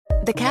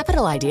The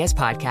Capital Ideas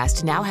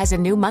podcast now has a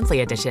new monthly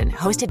edition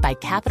hosted by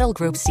Capital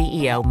Group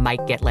CEO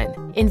Mike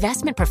Gitlin.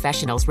 Investment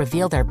professionals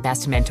reveal their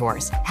best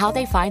mentors, how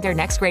they find their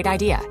next great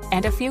idea,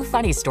 and a few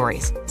funny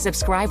stories.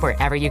 Subscribe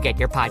wherever you get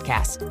your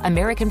podcasts.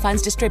 American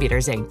Funds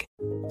Distributors, Inc.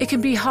 It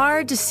can be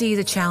hard to see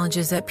the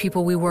challenges that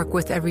people we work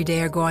with every day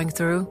are going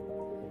through.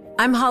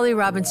 I'm Holly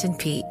Robinson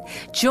Peete.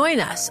 Join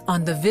us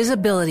on The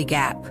Visibility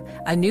Gap,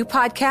 a new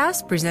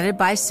podcast presented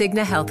by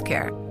Cigna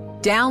Healthcare.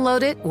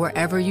 Download it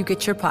wherever you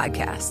get your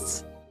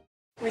podcasts.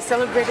 We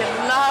celebrated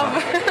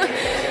love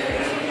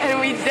and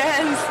we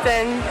danced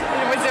and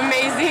it was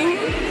amazing.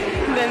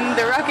 Then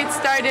the rocket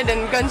started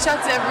and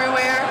gunshots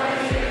everywhere.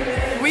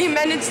 We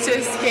managed to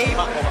escape,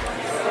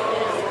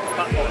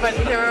 but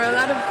there were a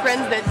lot of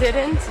friends that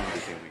didn't.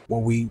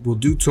 What we will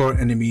do to our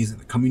enemies in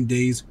the coming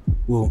days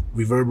will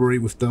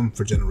reverberate with them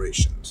for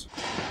generations.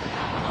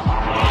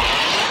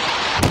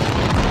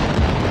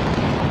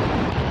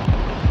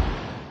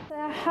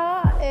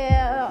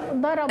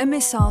 A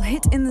missile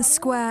hit in the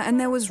square and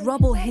there was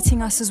rubble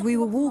hitting us as we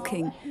were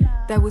walking.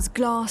 There was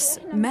glass,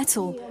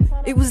 metal.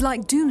 It was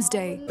like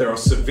doomsday. There are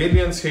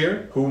civilians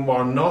here whom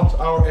are not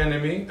our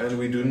enemy and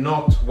we do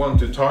not want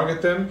to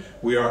target them.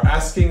 We are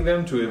asking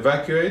them to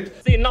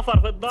evacuate.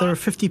 There are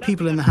 50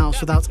 people in the house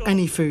without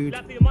any food,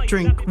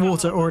 drink,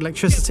 water or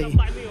electricity.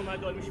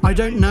 I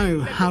don't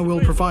know how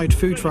we'll provide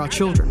food for our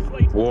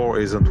children. War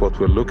isn't what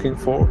we're looking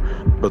for,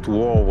 but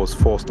war was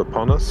forced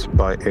upon us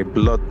by a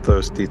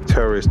bloodthirsty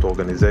terrorist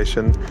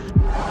organization.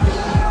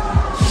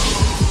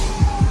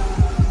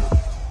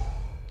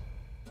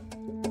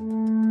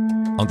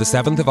 On the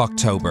 7th of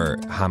October,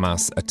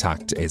 Hamas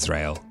attacked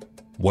Israel.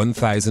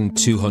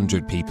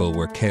 1,200 people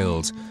were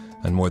killed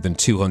and more than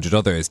 200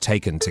 others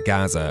taken to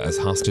Gaza as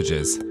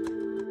hostages.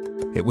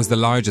 It was the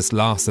largest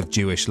loss of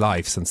Jewish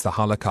life since the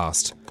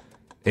Holocaust.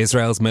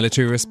 Israel's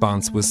military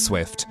response was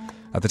swift.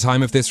 At the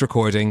time of this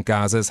recording,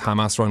 Gaza's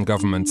Hamas-run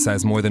government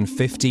says more than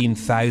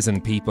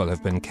 15,000 people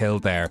have been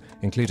killed there,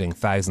 including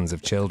thousands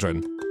of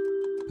children.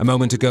 A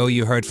moment ago,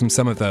 you heard from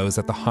some of those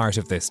at the heart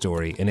of this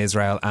story, in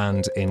Israel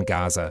and in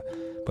Gaza.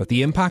 But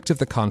the impact of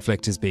the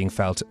conflict is being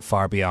felt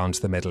far beyond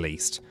the Middle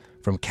East.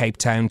 From Cape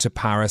Town to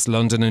Paris,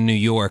 London and New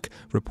York,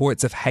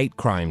 reports of hate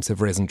crimes have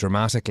risen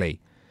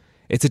dramatically.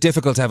 It's a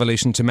difficult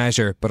evolution to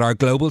measure, but our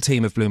global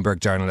team of Bloomberg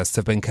journalists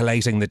have been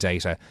collating the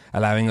data,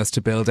 allowing us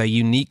to build a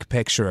unique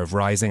picture of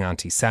rising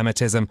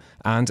anti-Semitism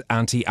and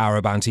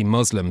anti-Arab,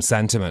 anti-Muslim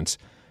sentiment.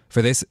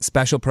 For this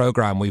special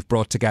programme, we've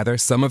brought together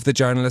some of the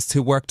journalists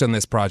who worked on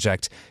this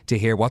project to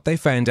hear what they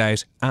found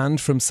out and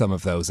from some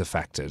of those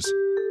affected.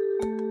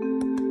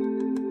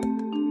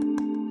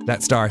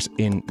 Let's start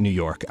in New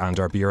York, and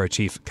our bureau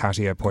chief,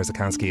 Katia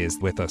Porzakansky, is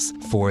with us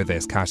for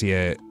this.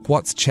 Katia,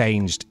 what's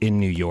changed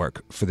in New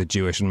York for the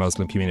Jewish and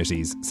Muslim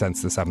communities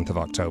since the 7th of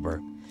October?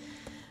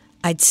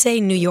 I'd say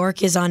New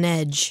York is on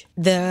edge.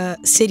 The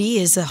city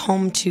is a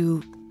home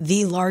to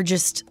the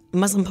largest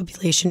Muslim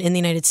population in the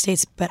United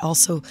States, but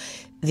also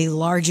the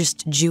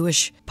largest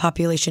Jewish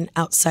population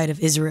outside of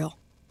Israel.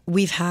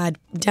 We've had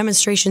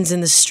demonstrations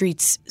in the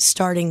streets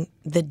starting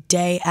the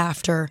day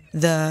after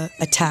the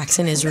attacks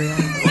in Israel.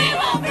 We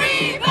will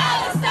free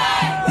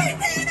Palestine!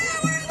 Within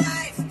our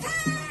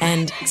lifetime!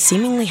 And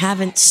seemingly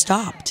haven't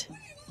stopped.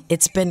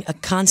 It's been a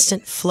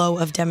constant flow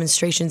of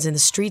demonstrations in the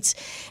streets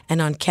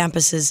and on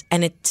campuses,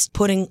 and it's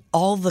putting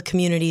all the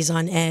communities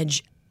on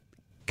edge.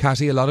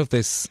 Katie, a lot of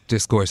this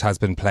discourse has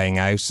been playing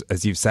out,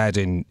 as you've said,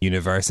 in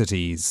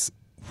universities.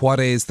 What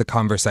is the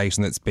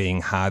conversation that's being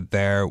had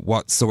there?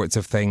 What sorts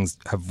of things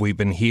have we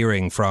been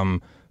hearing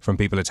from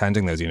people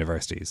attending those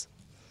universities?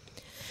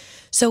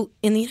 So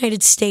in the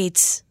United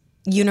States,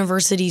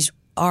 universities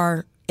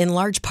are in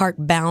large part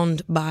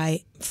bound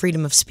by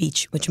freedom of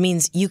speech, which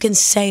means you can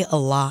say a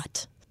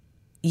lot.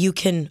 You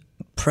can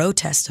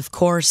protest, of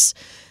course.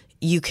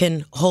 You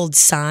can hold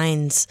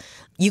signs.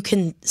 You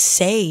can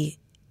say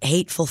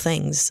hateful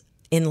things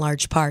in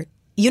large part.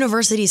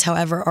 Universities,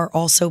 however, are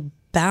also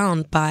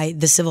bound by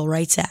the Civil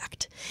Rights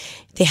Act.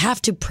 They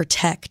have to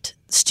protect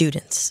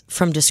students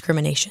from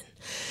discrimination.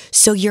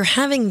 So you're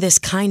having this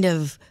kind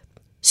of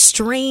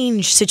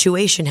strange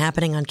situation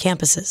happening on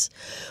campuses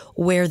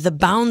where the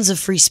bounds of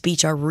free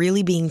speech are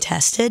really being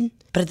tested,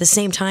 but at the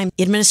same time,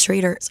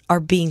 administrators are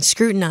being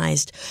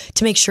scrutinized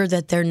to make sure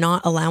that they're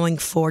not allowing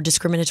for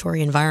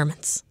discriminatory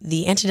environments.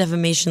 The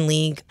Anti-Defamation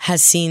League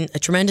has seen a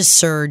tremendous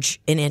surge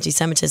in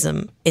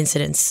anti-Semitism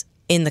incidents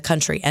in the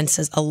country and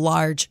says a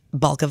large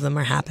bulk of them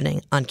are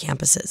happening on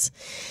campuses.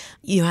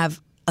 You have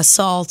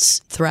assaults,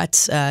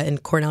 threats. In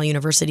Cornell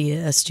University,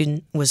 a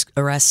student was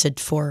arrested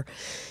for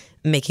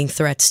making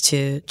threats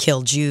to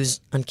kill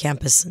Jews on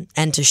campus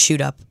and to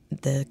shoot up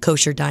the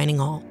kosher dining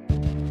hall.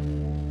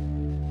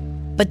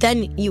 But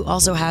then you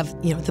also have,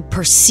 the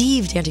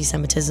perceived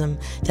anti-Semitism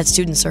that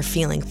students are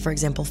feeling, for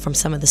example, from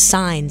some of the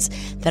signs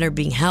that are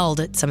being held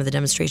at some of the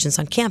demonstrations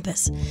on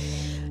campus.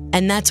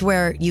 And that's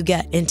where you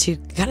get into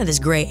kind of this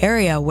gray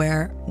area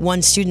where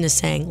one student is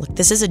saying, look,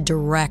 this is a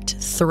direct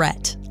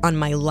threat on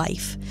my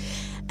life.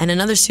 And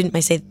another student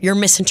might say, you're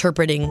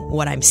misinterpreting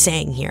what I'm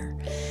saying here.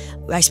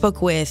 I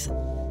spoke with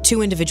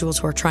two individuals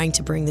who are trying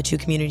to bring the two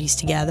communities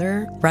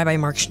together, Rabbi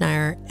Mark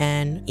Schneier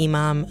and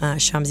Imam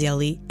Shamsi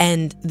Ali.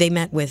 And they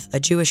met with a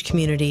Jewish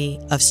community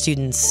of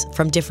students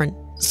from different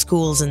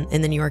schools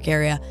in the New York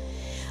area.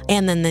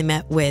 And then they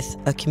met with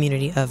a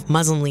community of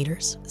Muslim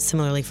leaders,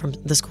 similarly from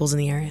the schools in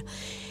the area.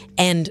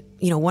 And,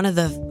 one of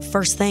the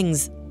first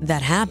things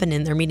that happened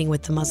in their meeting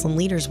with the Muslim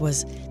leaders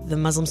was the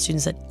Muslim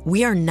students said,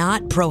 we are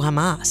not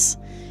pro-Hamas.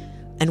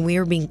 And we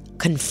are being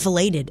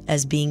conflated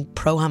as being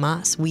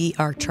pro-Hamas. We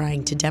are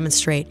trying to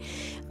demonstrate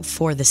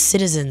for the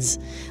citizens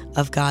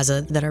of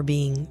Gaza that are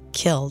being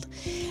killed.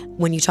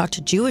 When you talk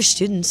to Jewish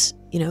students,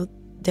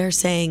 they're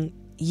saying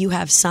you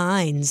have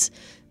signs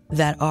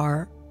that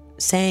are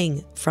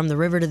saying from the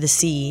river to the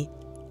sea,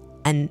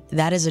 and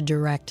that is a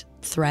direct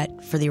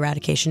threat for the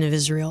eradication of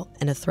Israel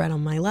and a threat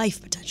on my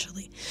life,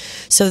 potentially.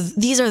 So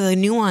these are the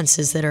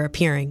nuances that are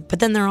appearing, but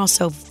then there are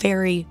also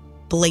very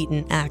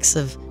blatant acts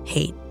of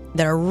hate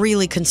that are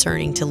really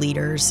concerning to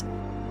leaders.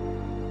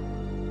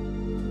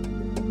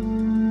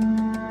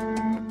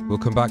 We'll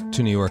come back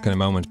to New York in a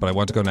moment, but I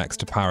want to go next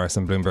to Paris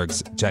and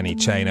Bloomberg's Jenny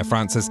Chay. Now,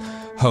 France is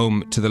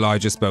home to the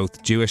largest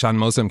both Jewish and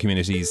Muslim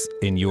communities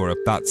in Europe.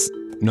 That's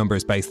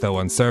numbers based, though,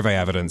 on survey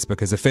evidence,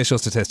 because official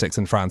statistics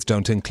in France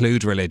don't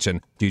include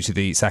religion due to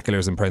the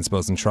secularism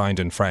principles enshrined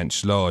in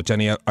French law.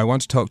 Jenny, I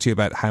want to talk to you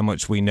about how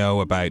much we know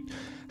about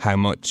how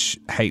much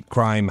hate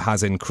crime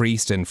has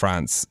increased in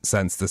France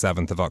since the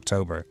 7th of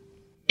October.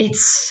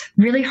 It's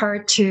really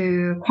hard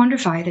to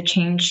quantify the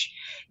change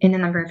in the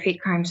number of hate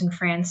crimes in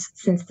France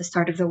since the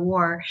start of the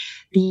war.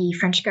 The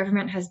French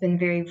government has been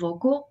very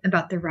vocal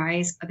about the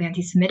rise of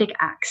anti-Semitic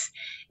acts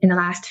in the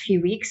last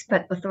few weeks,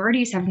 but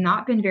authorities have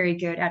not been very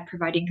good at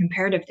providing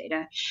comparative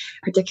data,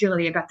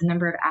 particularly about the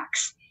number of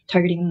acts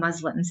targeting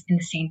Muslims in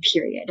the same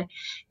period.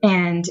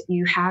 And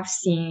you have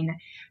seen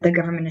the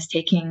government is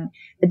taking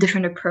a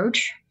different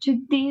approach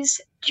to these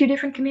two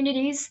different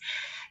communities.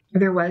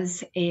 There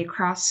was a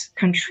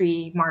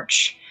cross-country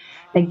march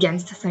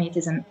against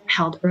Semitism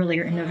held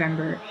earlier in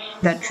November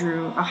that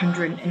drew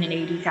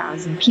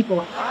 180,000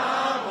 people.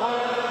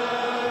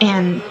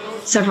 And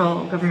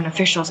several government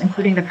officials,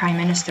 including the Prime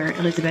Minister,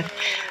 Elisabeth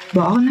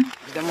Borne.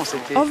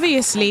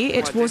 Obviously,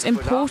 it was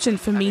important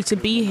for me to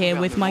be here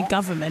with my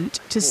government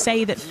to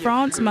say that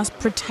France must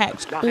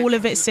protect all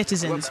of its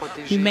citizens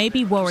who may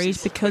be worried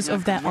because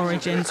of their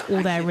origins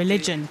or their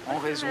religion.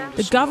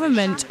 The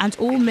government and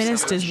all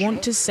ministers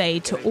want to say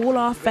to all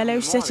our fellow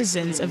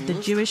citizens of the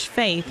Jewish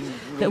faith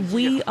that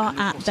we are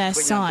at their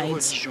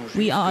sides.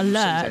 We are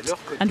alert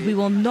and we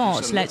will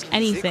not let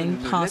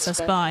anything pass us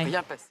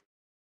by.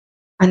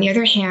 On the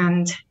other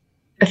hand,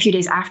 a few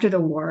days after the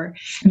war,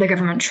 the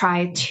government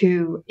tried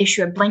to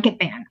issue a blanket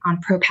ban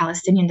on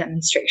pro-Palestinian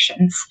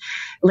demonstrations.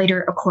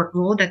 Later, a court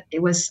ruled that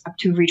it was up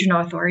to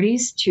regional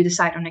authorities to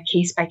decide on a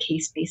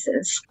case-by-case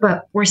basis.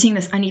 But we're seeing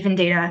this uneven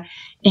data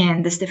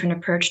and this different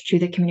approach to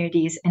the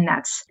communities, and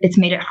it's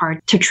made it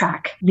hard to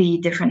track the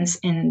difference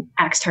in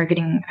acts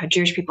targeting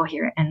Jewish people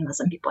here and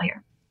Muslim people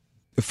here.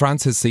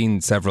 France has seen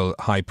several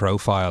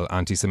high-profile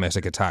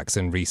anti-Semitic attacks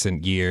in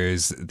recent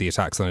years. The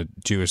attacks on a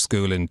Jewish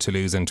school in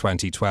Toulouse in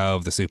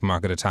 2012, the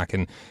supermarket attack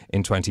in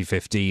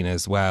 2015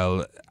 as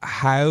well.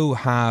 How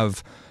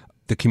have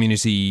the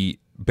community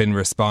been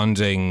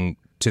responding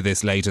to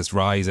this latest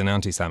rise in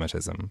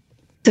anti-Semitism?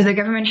 So the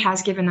government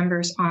has given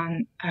numbers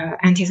on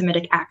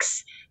anti-Semitic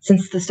acts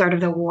since the start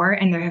of the war,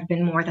 and there have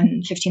been more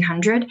than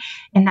 1,500,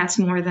 and that's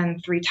more than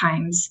 3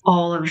 times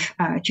all of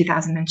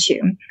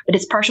 2002. But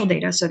it's partial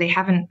data, so they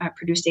haven't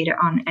produced data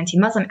on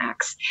anti-Muslim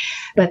acts.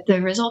 But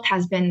the result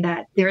has been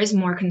that there is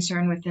more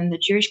concern within the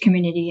Jewish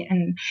community,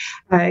 and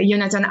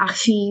Yonatan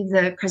Arfi,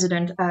 the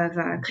president of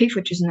CRIF,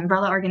 which is an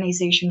umbrella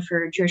organization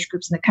for Jewish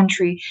groups in the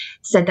country,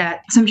 said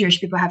that some Jewish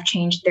people have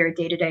changed their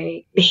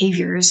day-to-day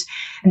behaviors,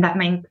 and that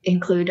might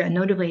include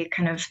notably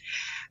kind of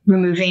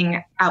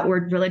removing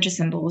outward religious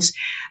symbols,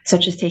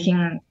 such as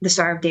taking the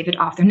Star of David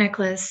off their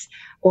necklace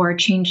or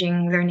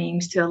changing their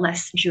names to a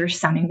less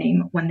Jewish-sounding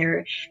name when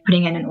they're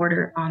putting in an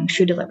order on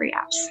food delivery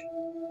apps.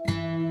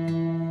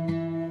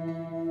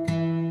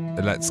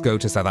 Let's go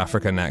to South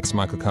Africa next.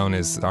 Michael Cohen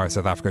is our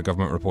South Africa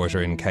government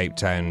reporter in Cape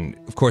Town.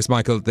 Of course,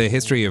 Michael, the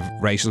history of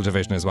racial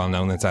division is well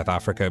known in South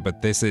Africa,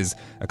 but this is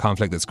a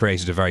conflict that's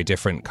created a very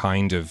different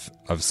kind of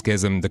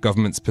schism. The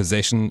government's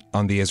position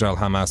on the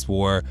Israel-Hamas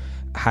war,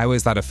 how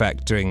is that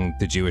affecting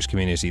the Jewish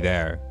community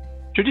there?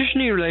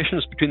 Traditionally,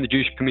 relations between the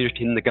Jewish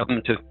community and the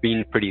government have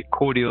been pretty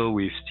cordial.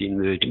 We've seen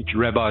the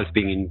rabbis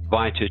being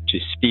invited to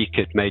speak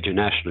at major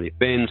national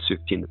events. We've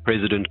seen the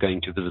president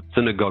going to visit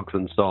synagogues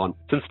and so on.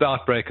 Since the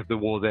outbreak of the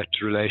war, that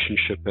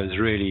relationship has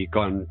really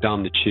gone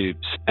down the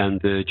tubes, and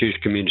the Jewish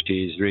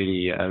community is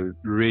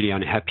really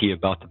unhappy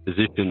about the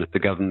position that the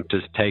government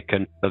has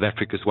taken. South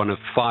Africa is one of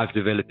 5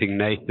 developing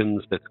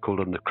nations that's called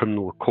on the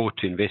criminal court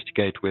to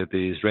investigate whether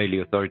the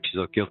Israeli authorities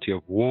are guilty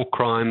of war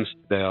crimes.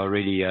 They are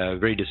really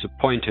very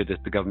disappointed at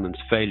at the government's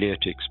failure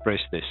to express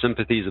their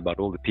sympathies about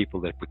all the people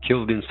that were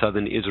killed in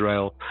southern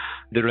Israel.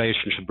 The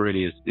relationship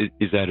really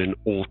is at an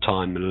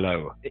all-time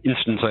low.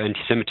 Incidents of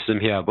anti-Semitism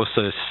here have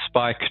also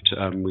spiked.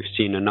 We've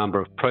seen a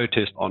number of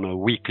protests on a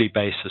weekly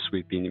basis.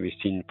 We've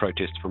seen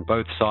protests from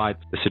both sides.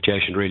 The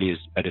situation really is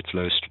at its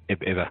lowest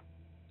ever.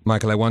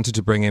 Michael, I wanted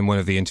to bring in one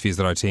of the interviews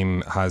that our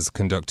team has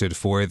conducted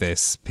for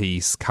this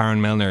piece.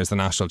 Karen Milner is the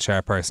national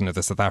chairperson of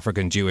the South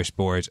African Jewish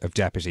Board of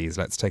Deputies.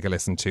 Let's take a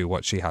listen to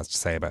what she has to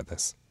say about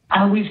this.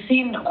 We've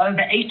seen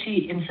over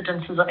 80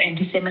 incidences of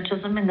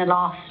anti-Semitism in the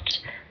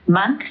last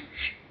month,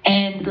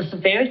 and the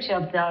severity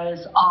of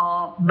those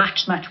are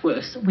much, much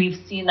worse. We've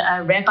seen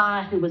a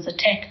rabbi who was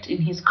attacked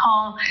in his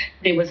car.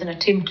 There was an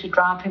attempt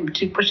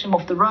to push him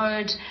off the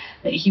road.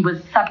 He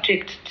was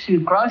subject to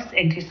gross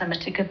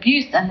anti-Semitic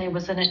abuse, and there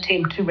was an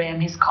attempt to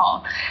ram his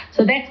car.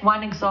 So that's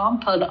one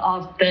example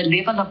of the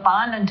level of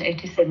violent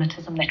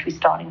anti-Semitism that we're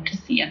starting to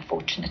see,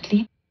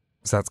 unfortunately.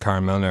 So that's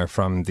Karen Milner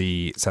from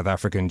the South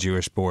African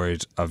Jewish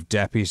Board of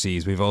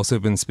Deputies. We've also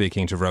been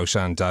speaking to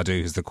Roshan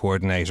Dadu, who's the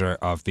coordinator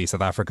of the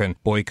South African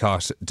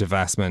Boycott,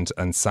 Divestment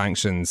and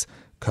Sanctions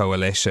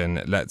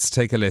Coalition. Let's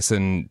take a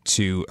listen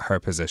to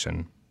her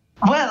position.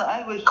 Well,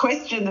 I would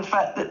question the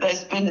fact that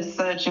there's been a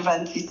surge of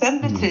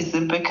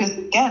anti-Semitism because,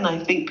 again,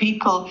 I think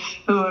people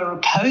who are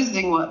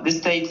opposing what the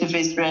state of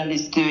Israel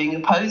is doing,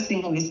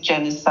 opposing this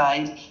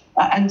genocide,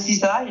 are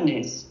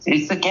anti-Zionist.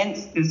 It's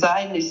against the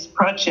Zionist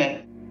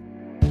project.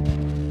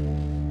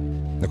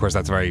 Of course,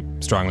 that's very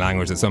strong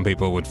language that some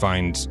people would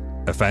find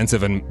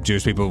offensive, and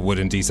Jewish people would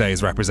indeed say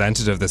is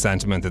representative of the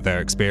sentiment that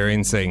they're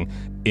experiencing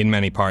in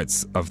many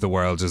parts of the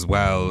world as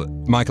well.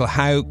 Michael,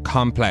 how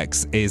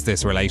complex is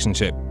this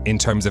relationship in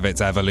terms of its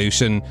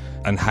evolution,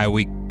 and how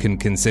we can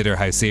consider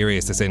how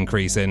serious this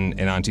increase in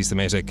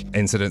anti-Semitic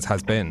incidents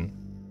has been?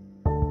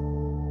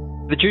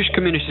 The Jewish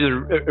community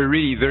is a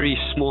really very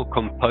small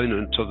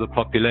component of the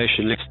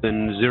population, less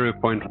than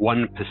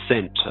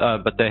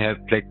 0.1%, but they have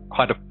played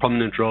quite a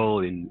prominent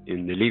role in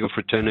the legal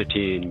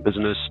fraternity, in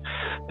business,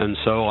 and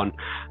so on.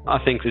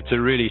 I think it's a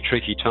really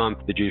tricky time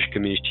for the Jewish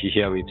community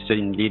here. We've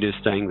seen leaders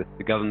saying that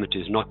the government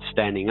is not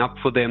standing up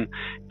for them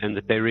and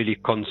that they're really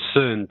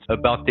concerned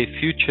about their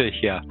future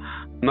here.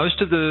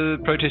 Most of the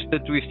protests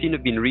that we've seen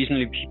have been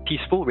reasonably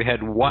peaceful. We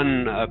had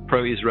one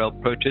pro-Israel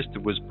protest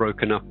that was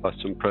broken up by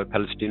some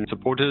pro-Palestinian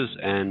supporters,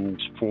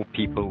 and 4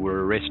 people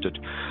were arrested.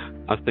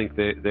 I think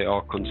there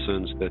are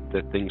concerns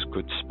that things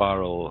could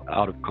spiral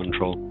out of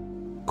control.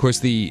 Of course,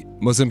 the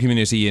Muslim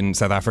community in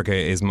South Africa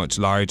is much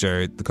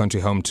larger, the country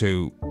home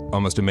to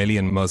almost 1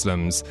 million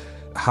Muslims.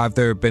 Have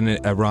there been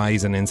a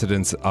rise in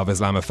incidents of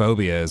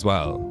Islamophobia as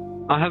well?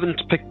 I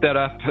haven't picked that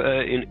up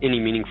in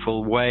any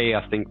meaningful way,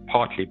 I think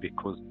partly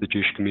because the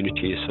Jewish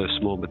community is so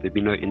small, but there've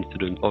been no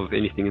incident of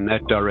anything in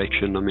that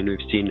direction. I mean, we've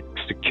seen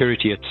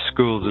security at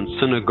schools and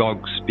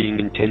synagogues being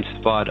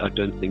intensified. I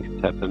don't think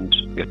it's happened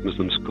at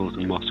Muslim schools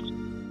and mosques.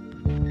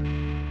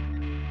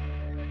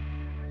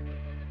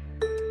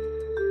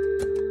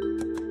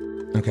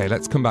 OK,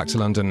 let's come back to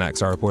London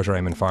next. Our reporter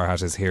Eamon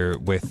Farhat is here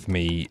with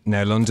me.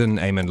 Now, London,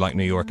 Eamon, like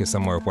New York, is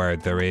somewhere where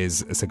there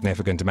is a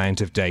significant amount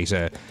of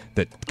data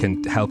that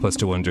can help us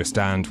to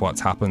understand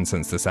what's happened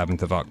since the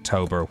 7th of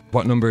October.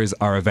 What numbers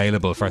are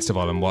available, first of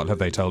all, and what have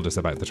they told us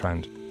about the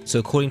trend? So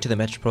according to the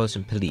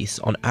Metropolitan Police,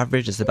 on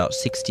average there's about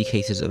 60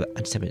 cases of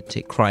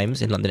anti-Semitic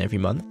crimes in London every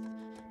month.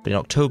 But in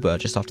October,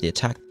 just after the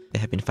attack, there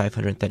have been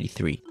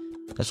 533.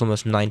 That's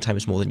almost 9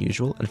 times more than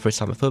usual, and for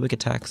Islamophobic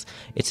attacks,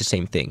 it's the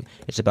same thing.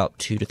 It's about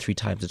 2 to 3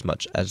 times as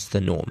much as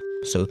the norm.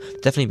 So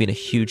definitely been a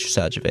huge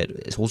surge of it.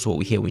 It's also what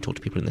we hear when we talk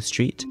to people in the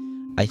street.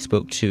 I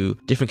spoke to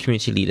different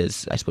community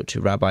leaders, I spoke to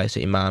rabbis,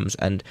 to imams,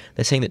 and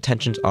they're saying that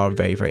tensions are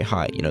very, very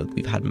high. You know,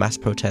 we've had mass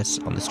protests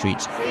on the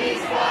streets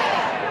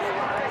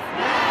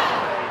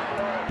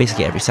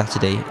basically every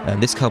Saturday,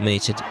 and this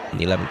culminated on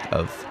the 11th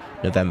of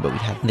November. We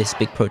had this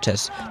big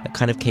protest that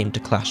kind of came to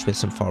clash with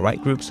some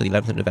far-right groups. So the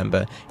 11th of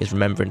November is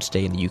Remembrance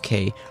Day in the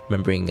UK,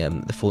 remembering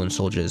the fallen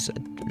soldiers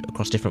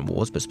across different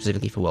wars, but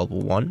specifically for World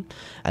War I.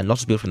 And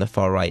lots of people from the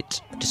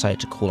far-right decided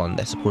to call on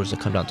their supporters to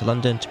come down to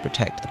London to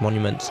protect the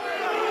monuments.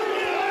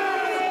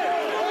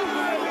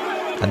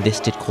 And this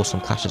did cause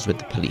some clashes with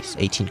the police.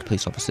 18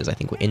 police officers, I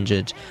think, were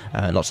injured,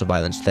 lots of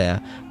violence there.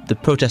 The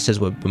protesters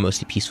were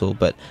mostly peaceful,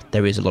 but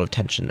there is a lot of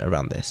tension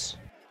around this.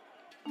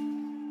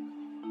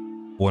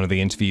 One of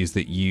the interviews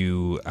that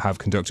you have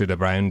conducted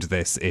around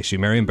this issue,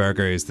 Miriam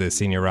Berger is the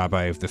senior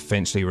rabbi of the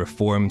Finchley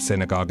Reform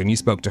Synagogue, and you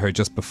spoke to her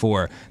just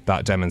before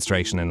that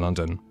demonstration in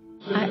London.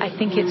 I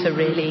think it's a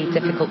really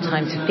difficult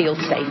time to feel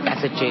safe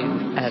as a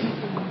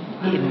Jew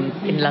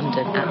in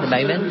London at the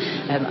moment.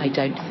 I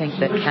don't think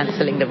that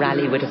cancelling the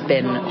rally would have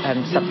been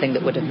something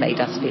that would have made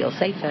us feel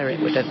safer. It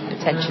would have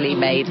potentially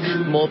made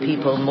more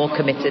people more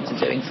committed to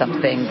doing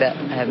something that,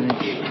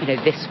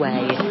 this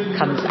way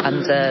comes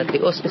under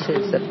the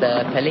auspices of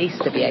the police,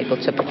 to be able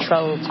to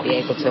patrol, to be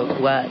able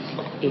to work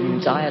in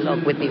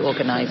dialogue with the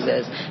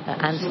organisers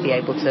and to be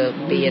able to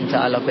be in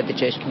dialogue with the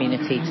Jewish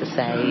community to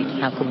say,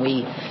 how can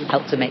we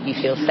help to make you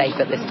feel safe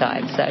at this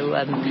time? So,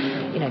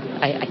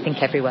 I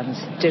think everyone's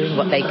doing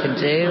what they can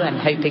do and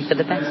hoping for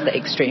the best, that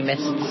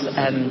extremists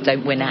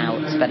don't win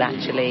out, but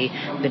actually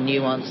the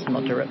nuanced,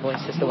 moderate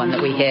voice is the one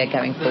that we hear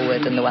going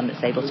forward and the one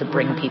that's able to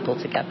bring people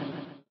together.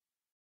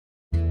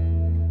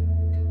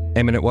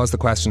 Eamon, it was the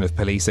question of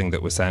policing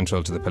that was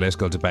central to the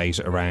political debate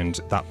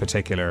around that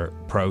particular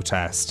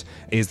protest.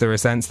 Is there a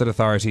sense that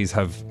authorities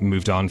have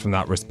moved on from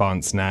that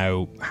response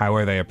now? How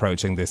are they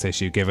approaching this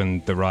issue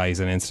given the rise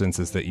in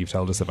incidences that you've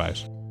told us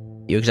about?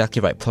 You're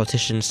exactly right.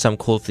 Politicians, some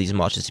call for these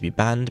marches to be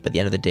banned, but at the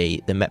end of the day,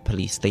 the Met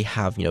Police, they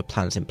have,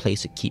 plans in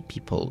place to keep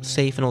people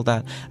safe and all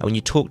that. And when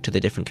you talk to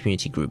the different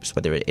community groups,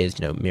 whether it is,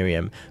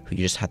 Miriam, who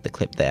you just had the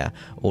clip there,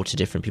 or to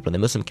different people in the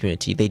Muslim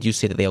community, they do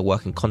say that they are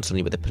working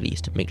constantly with the police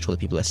to make sure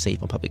that people are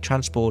safe on public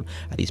transport,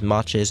 at these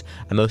marches,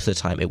 and most of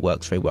the time it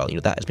works very well.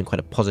 That has been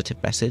quite a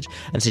positive message.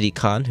 And Sadiq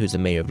Khan, who's the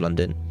mayor of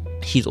London,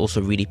 he's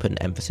also really put an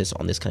emphasis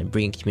on this kind of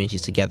bringing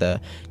communities together.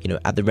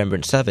 At the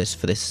remembrance service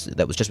for this,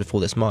 that was just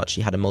before this march,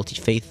 he had a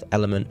multi-faith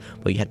element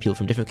where you had people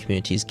from different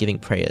communities giving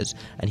prayers,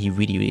 and he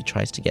really, really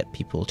tries to get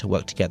people to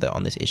work together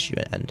on this issue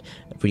and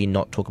really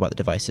not talk about the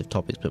divisive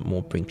topics, but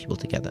more bring people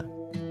together.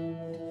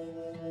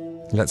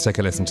 Let's take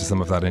a listen to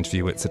some of that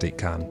interview with Sadiq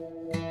Khan.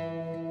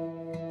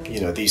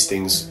 These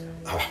things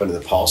have happened in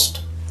the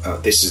past.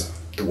 This is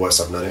the worst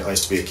I've known it. I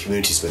used to be a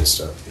communities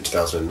minister in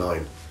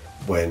 2009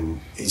 when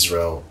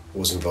Israel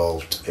was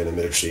involved in a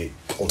military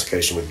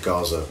altercation with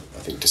Gaza, I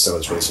think December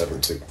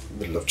 27th to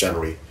middle of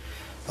January.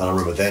 And I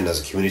remember then, as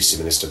a communities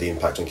minister, the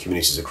impact on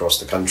communities across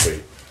the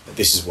country.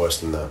 This is worse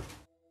than that.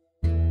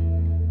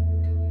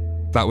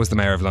 That was the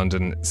Mayor of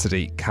London,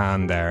 Sadiq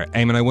Khan there.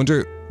 Eamon, I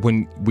wonder,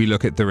 when we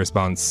look at the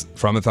response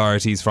from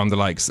authorities, from the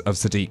likes of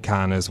Sadiq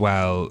Khan as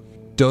well,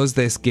 does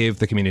this give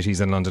the communities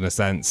in London a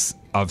sense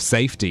of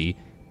safety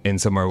in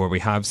somewhere where we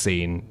have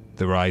seen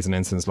the rise in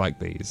incidents like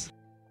these?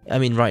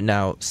 Right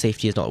now,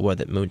 safety is not a word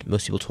that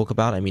most people talk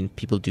about.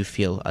 People do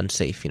feel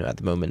unsafe, at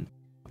the moment.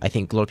 I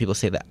think a lot of people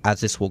say that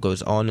as this war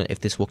goes on, if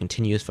this war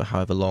continues for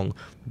however long,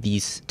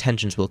 these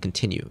tensions will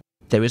continue.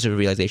 There is a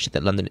realization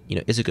that London,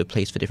 is a good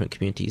place for different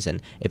communities,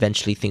 and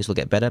eventually things will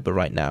get better, but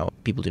right now,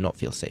 people do not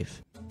feel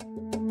safe.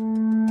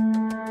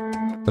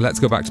 But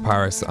let's go back to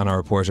Paris and our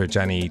reporter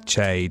Jenny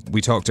Che.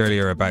 We talked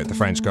earlier about the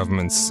French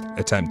government's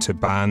attempt to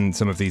ban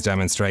some of these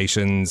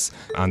demonstrations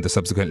and the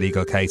subsequent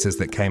legal cases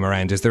that came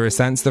around. Is there a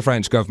sense the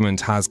French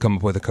government has come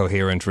up with a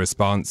coherent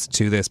response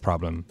to this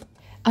problem?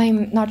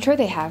 I'm not sure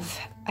they have.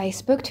 I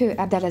spoke to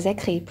Abdallah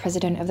Zekri,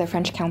 president of the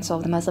French Council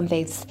of the Muslim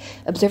Faiths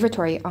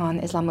Observatory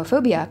on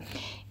Islamophobia,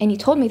 and he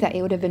told me that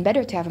it would have been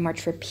better to have a march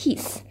for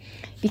peace.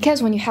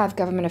 Because when you have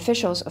government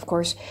officials, of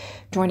course,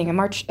 joining a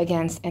march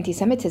against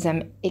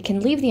anti-Semitism, it can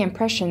leave the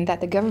impression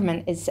that the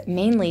government is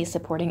mainly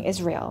supporting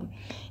Israel,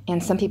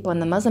 and some people in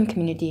the Muslim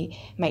community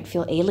might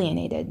feel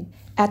alienated.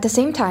 At the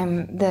same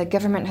time, the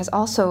government has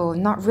also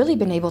not really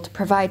been able to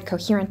provide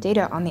coherent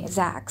data on the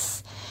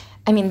acts.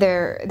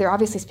 They're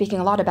obviously speaking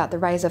a lot about the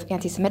rise of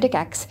anti-Semitic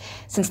acts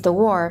since the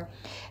war,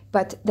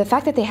 but the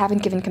fact that they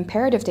haven't given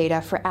comparative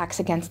data for acts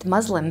against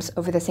Muslims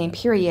over the same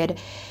period,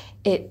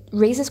 it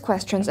raises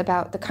questions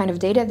about the kind of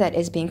data that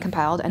is being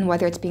compiled and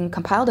whether it's being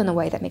compiled in a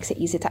way that makes it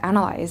easy to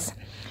analyze,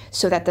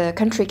 so that the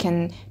country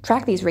can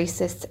track these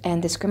racist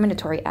and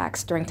discriminatory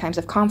acts during times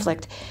of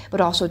conflict,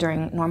 but also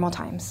during normal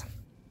times.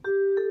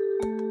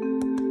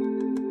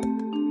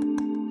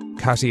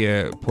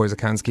 Katia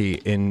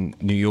Porzakansky in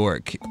New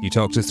York, you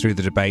talked us through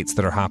the debates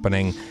that are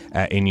happening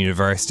in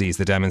universities,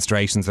 the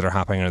demonstrations that are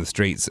happening on the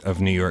streets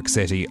of New York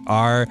City.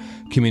 Are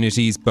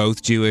communities,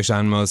 both Jewish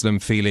and Muslim,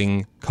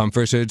 feeling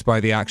comforted by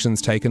the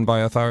actions taken by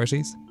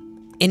authorities?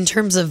 In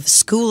terms of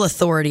school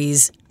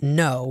authorities,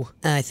 no.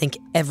 I think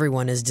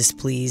everyone is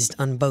displeased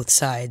on both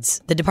sides.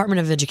 The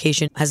Department of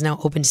Education has now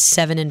opened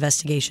 7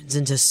 investigations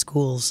into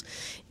schools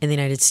in the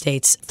United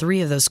States. 3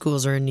 of those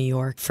schools are in New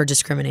York for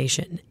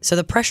discrimination. So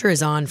the pressure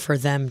is on for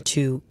them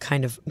to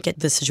kind of get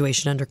the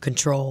situation under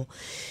control.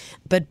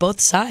 But both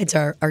sides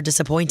are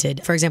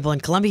disappointed. For example, in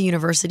Columbia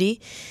University,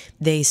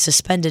 they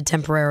suspended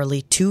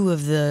temporarily 2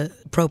 of the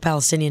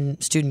pro-Palestinian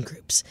student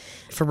groups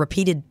for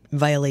repeated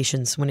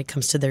violations when it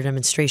comes to their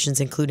demonstrations,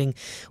 including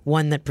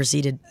one that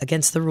proceeded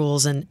against the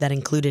rules and that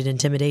included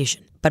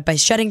intimidation. But by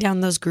shutting down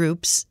those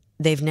groups,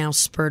 they've now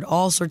spurred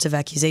all sorts of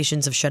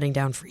accusations of shutting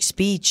down free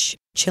speech,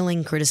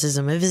 chilling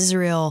criticism of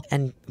Israel,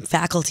 and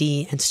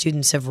faculty and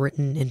students have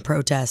written in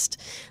protest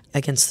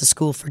against the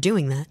school for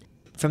doing that.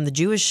 From the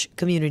Jewish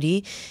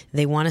community,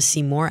 they want to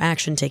see more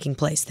action taking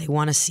place. They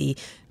want to see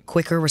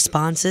quicker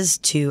responses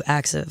to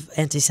acts of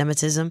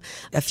anti-Semitism.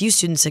 A few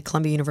students at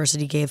Columbia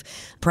University gave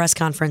a press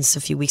conference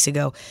a few weeks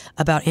ago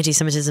about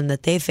anti-Semitism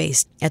that they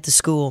faced at the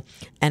school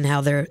and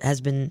how there has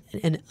been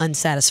an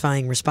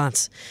unsatisfying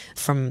response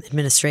from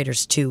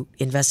administrators to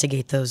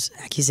investigate those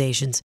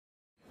accusations.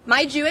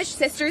 My Jewish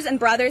sisters and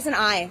brothers and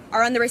I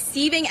are on the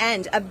receiving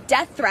end of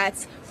death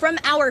threats from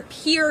our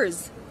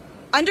peers.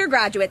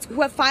 Undergraduates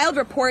who have filed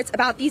reports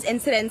about these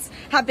incidents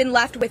have been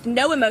left with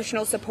no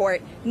emotional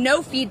support,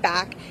 no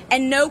feedback,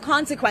 and no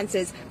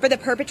consequences for the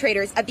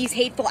perpetrators of these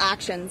hateful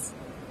actions.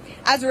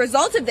 As a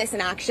result of this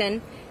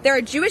inaction, there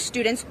are Jewish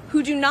students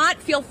who do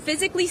not feel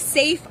physically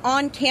safe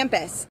on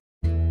campus.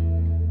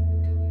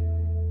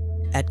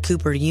 At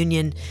Cooper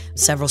Union,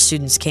 several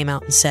students came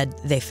out and said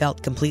they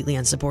felt completely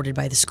unsupported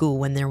by the school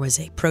when there was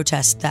a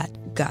protest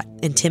that got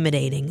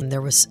intimidating. And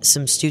there was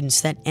some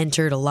students that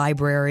entered a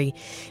library.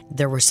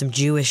 There were some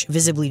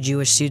visibly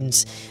Jewish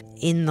students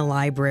in the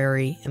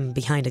library and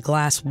behind a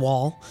glass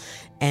wall.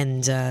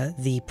 And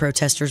the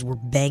protesters were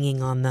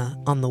banging on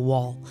the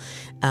wall.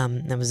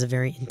 That was a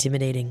very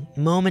intimidating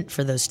moment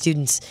for those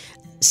students.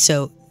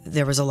 So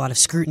there was a lot of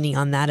scrutiny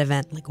on that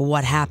event. Like,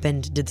 what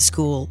happened? Did the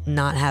school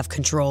not have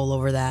control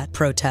over that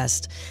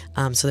protest?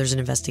 So there's an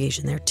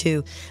investigation there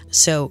too.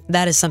 So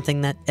that is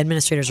something that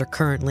administrators are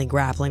currently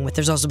grappling with.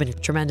 There's also been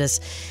tremendous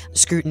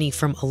scrutiny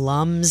from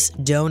alums,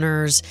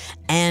 donors,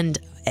 and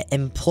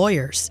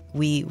employers.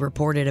 We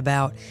reported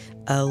about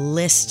a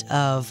list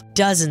of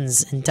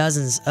dozens and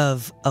dozens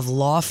of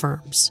law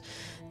firms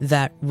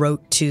that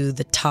wrote to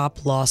the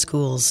top law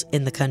schools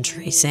in the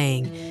country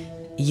saying,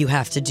 you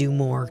have to do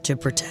more to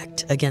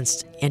protect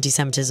against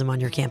anti-Semitism on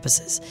your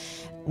campuses,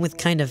 with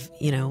kind of,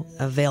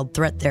 a veiled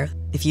threat there.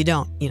 If you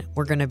don't,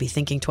 we're going to be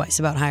thinking twice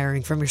about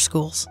hiring from your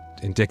schools.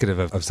 Indicative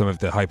of some of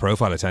the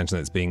high-profile attention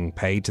that's being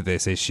paid to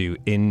this issue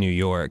in New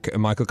York.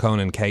 Michael Cohen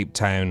in Cape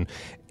Town,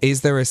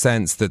 is there a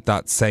sense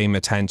that same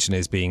attention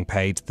is being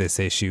paid to this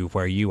issue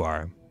where you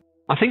are?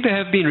 I think there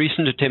have been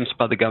recent attempts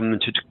by the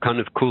government to kind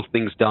of cool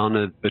things down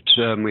a bit.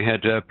 We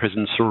had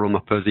President Cyril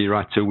Ramaphosa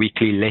write a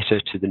weekly letter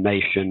to the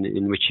nation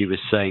in which he was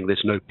saying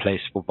there's no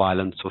place for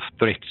violence or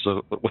threats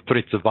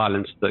of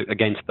violence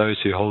against those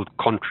who hold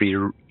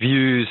contrary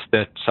views,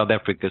 that South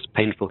Africa's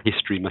painful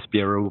history must be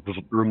a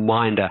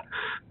reminder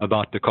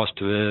about the cost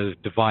of a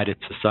divided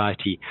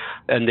society.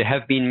 And there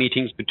have been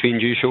meetings between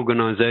Jewish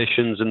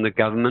organizations and the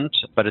government,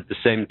 but at the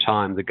same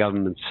time, the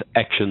government's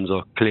actions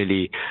are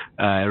clearly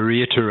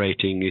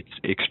reiterating its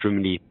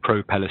extremely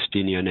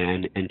pro-Palestinian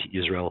and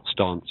anti-Israel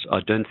stance.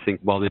 I don't think,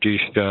 while the Jewish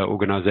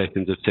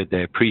organizations have said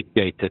they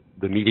appreciate that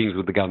the meetings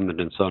with the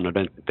government and so on, I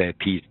don't think they're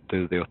appeased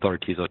that the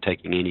authorities are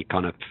taking any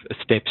kind of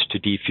steps to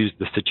defuse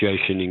the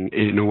situation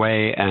in a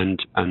way,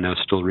 and they're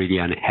still really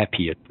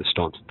unhappy at the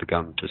stance that the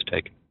government has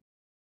taken.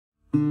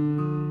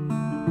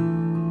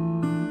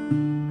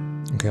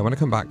 Okay, I want to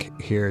come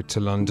back here to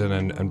London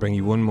and bring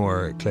you one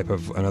more clip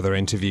of another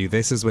interview.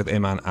 This is with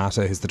Iman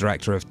Atta, who's the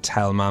director of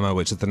Tell Mama,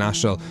 which is the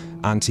National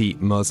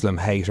Anti-Muslim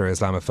Hate or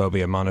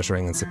Islamophobia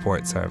Monitoring and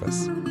Support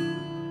Service.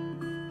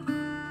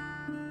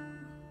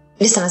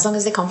 Listen, as long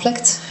as the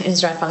conflict in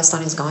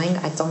Israel-Palestine is going,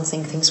 I don't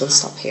think things will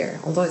stop here.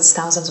 Although it's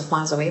thousands of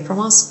miles away from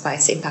us, but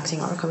it's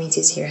impacting our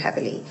communities here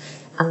heavily.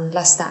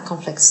 Unless that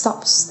conflict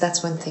stops,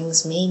 that's when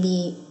things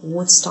maybe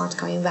would start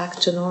coming back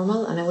to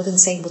normal. And I wouldn't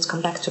say it would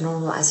come back to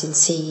normal as you'll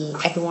see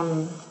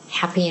everyone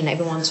happy and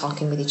everyone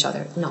talking with each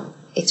other. No,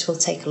 it will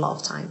take a lot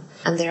of time.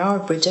 And there are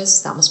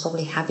bridges that most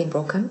probably have been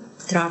broken.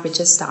 There are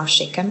bridges that are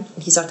shaken.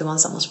 These are the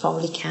ones that most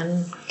probably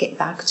can get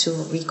back to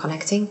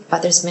reconnecting.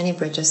 But there's many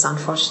bridges that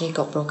unfortunately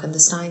got broken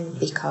this time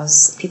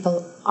because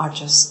people are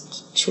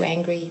just too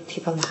angry.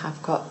 People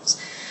have got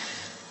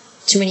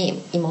too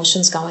many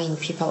emotions going.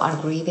 People are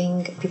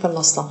grieving. People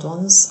lost loved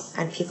ones.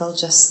 And people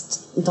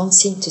just don't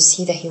seem to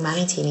see the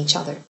humanity in each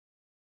other.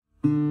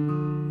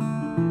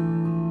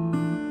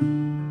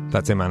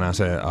 That's Iman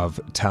Atta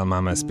of Tell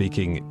Mama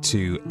speaking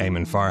to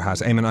Eamon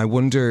Farhat. Eamon, I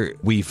wonder,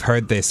 we've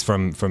heard this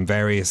from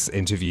various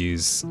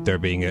interviews, there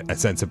being a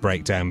sense of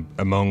breakdown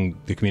among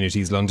the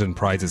communities. London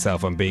prides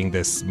itself on being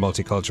this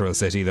multicultural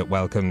city that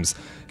welcomes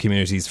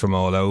communities from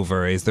all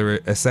over. Is there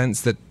a sense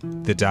that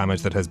the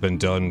damage that has been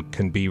done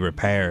can be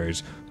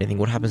repaired? I think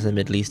what happens in the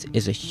Middle East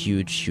is a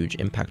huge, huge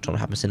impact on what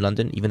happens in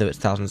London. Even though it's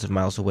thousands of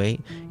miles away,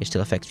 it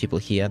still affects people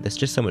here. There's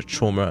just so much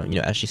trauma,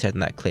 as she said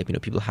in that clip,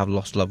 people have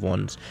lost loved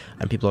ones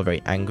and people are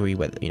very angry,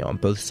 whether, on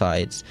both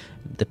sides.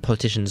 The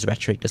politicians'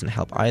 rhetoric doesn't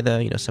help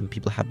either. Some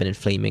people have been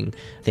inflaming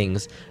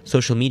things.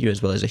 Social media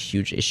as well is a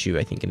huge issue,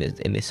 I think,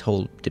 in this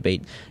whole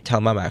debate. Tell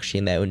Mama, actually,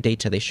 in their own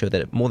data, they show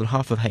that more than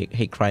half of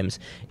hate crimes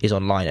is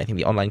online. I think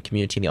the online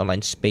community and the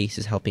online space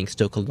is helping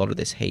stoke a lot of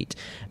this hate,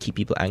 keep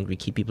people angry,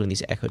 keep people in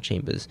these echo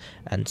chambers.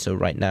 And so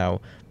right now,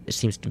 it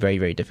seems very,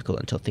 very difficult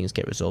until things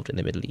get resolved in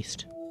the Middle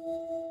East.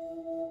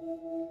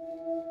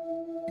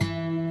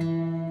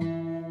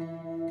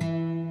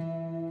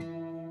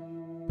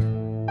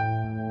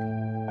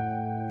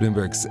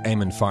 Bloomberg's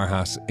Eamon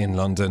Farhat in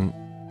London,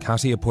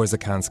 Katia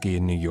Porzakansky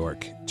in New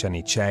York,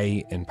 Jenny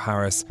Che in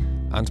Paris,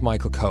 and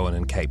Michael Cohen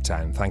in Cape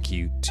Town. Thank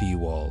you to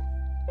you all.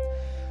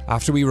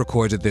 After we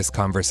recorded this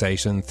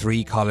conversation,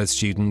 3 college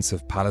students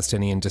of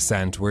Palestinian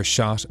descent were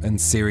shot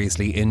and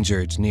seriously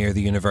injured near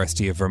the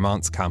University of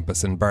Vermont's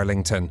campus in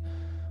Burlington.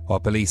 While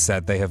police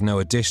said they have no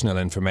additional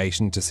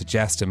information to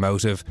suggest a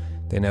motive,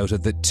 they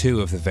noted that 2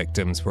 of the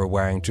victims were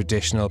wearing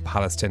traditional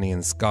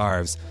Palestinian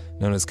scarves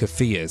known as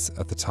keffiyehs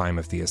at the time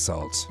of the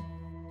assault.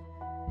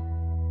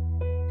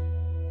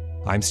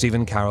 I'm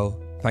Stephen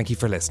Carroll. Thank you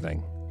for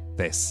listening.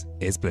 This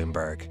is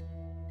Bloomberg.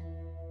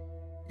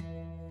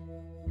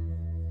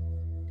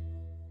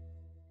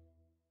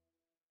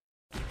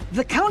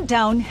 The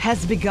countdown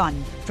has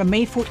begun. From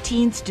May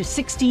 14th to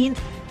 16th,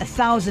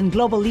 1,000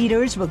 global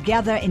leaders will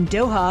gather in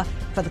Doha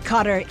for the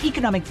Qatar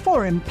Economic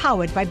Forum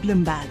powered by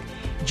Bloomberg.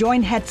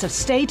 Join heads of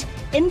state,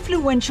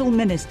 influential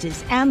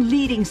ministers, and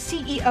leading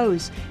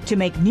CEOs to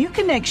make new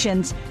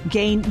connections,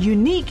 gain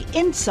unique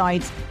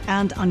insights,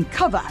 and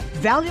uncover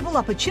valuable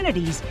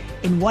opportunities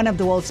in one of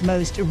the world's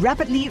most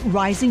rapidly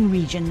rising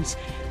regions.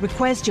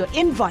 Request your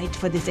invite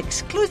for this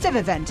exclusive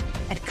event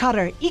at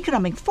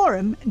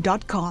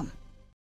QatarEconomicForum.com.